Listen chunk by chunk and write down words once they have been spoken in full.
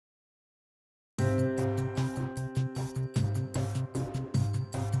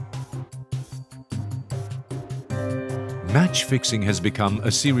Match fixing has become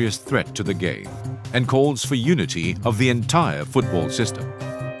a serious threat to the game and calls for unity of the entire football system.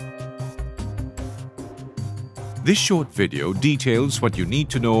 This short video details what you need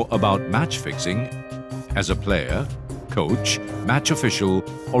to know about match fixing as a player, coach, match official,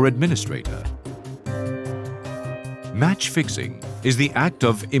 or administrator. Match fixing is the act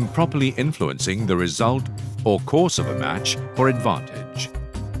of improperly influencing the result or course of a match for advantage.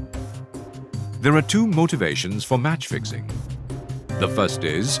 There are two motivations for match fixing. The first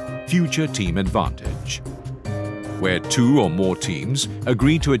is future team advantage, where two or more teams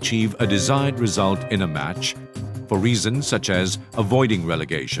agree to achieve a desired result in a match for reasons such as avoiding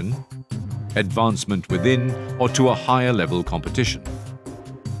relegation, advancement within or to a higher level competition.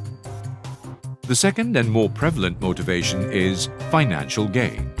 The second and more prevalent motivation is financial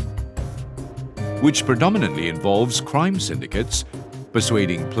gain, which predominantly involves crime syndicates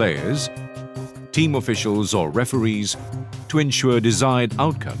persuading players, team officials or referees to ensure desired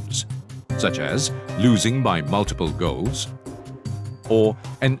outcomes, such as losing by multiple goals, or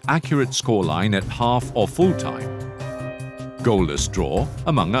an accurate scoreline at half or full time, goalless draw,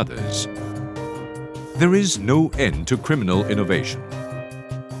 among others. There is no end to criminal innovation.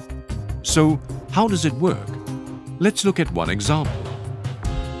 So, how does it work? Let's look at one example.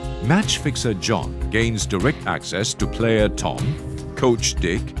 Match fixer John gains direct access to player Tom, coach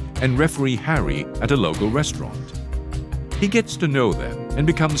Dick, and referee Harry at a local restaurant. He gets to know them and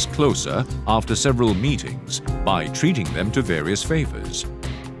becomes closer after several meetings by treating them to various favors.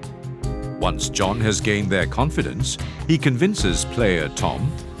 Once John has gained their confidence, he convinces player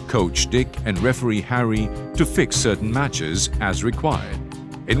Tom, coach Dick, and referee Harry to fix certain matches as required,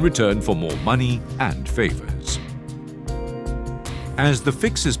 in return for more money and favors. As the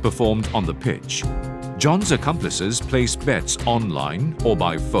fix is performed on the pitch, John's accomplices place bets online or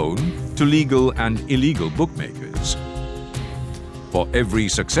by phone to legal and illegal bookmakers. For every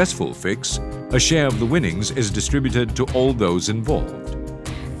successful fix, a share of the winnings is distributed to all those involved.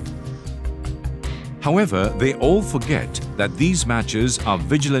 However, they all forget that these matches are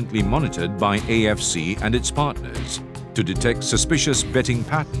vigilantly monitored by AFC and its partners to detect suspicious betting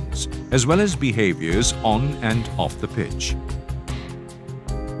patterns as well as behaviors on and off the pitch.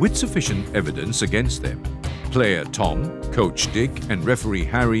 With sufficient evidence against them, player Tom, coach Dick, and referee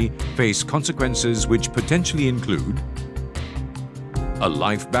Harry face consequences which potentially include a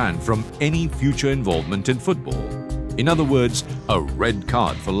life ban from any future involvement in football. In other words, a red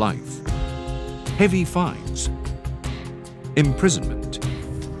card for life. Heavy fines, imprisonment,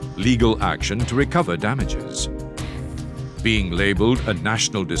 legal action to recover damages, being labelled a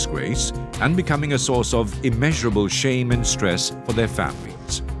national disgrace and becoming a source of immeasurable shame and stress for their families.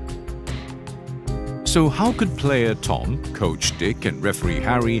 So how could player Tom, coach Dick, and referee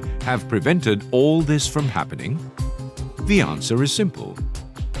Harry have prevented all this from happening? The answer is simple.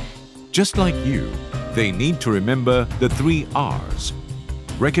 Just like you, they need to remember the 3 R's: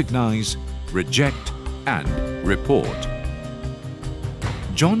 recognize, reject, and report.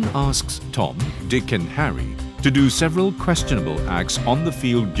 John asks Tom, Dick, and Harry to do several questionable acts on the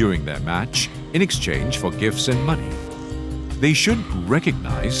field during their match in exchange for gifts and money. They should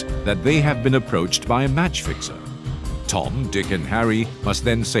recognize that they have been approached by a match fixer. Tom, Dick, and Harry must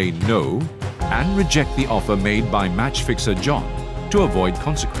then say no and reject the offer made by match fixer John to avoid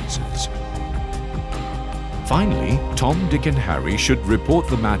consequences. Finally, Tom, Dick, and Harry should report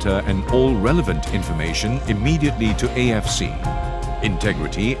the matter and all relevant information immediately to AFC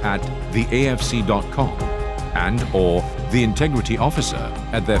Integrity at theafc.com and/or the Integrity Officer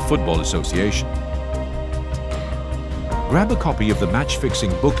at their football association. Grab a copy of the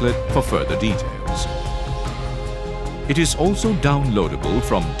match-fixing booklet for further details. It is also downloadable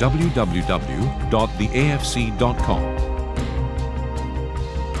from www.theafc.com.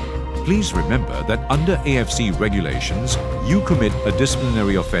 Please remember that under AFC regulations, you commit a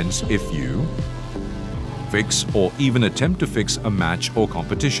disciplinary offence if you fix or even attempt to fix a match or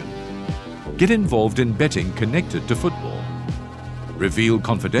competition, get involved in betting connected to football, reveal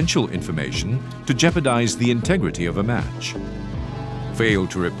confidential information to jeopardize the integrity of a match, fail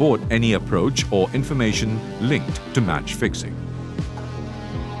to report any approach or information linked to match fixing.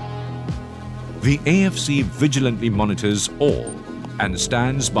 The AFC vigilantly monitors all and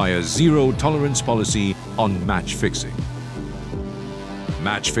stands by a zero-tolerance policy on match fixing.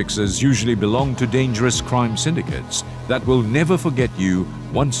 Match fixers usually belong to dangerous crime syndicates that will never forget you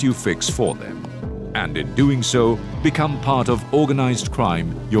once you fix for them, and in doing so, become part of organized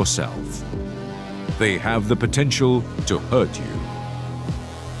crime yourself. They have the potential to hurt you.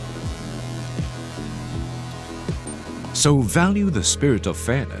 So value the spirit of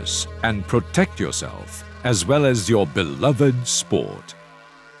fairness and protect yourself as well as your beloved sport.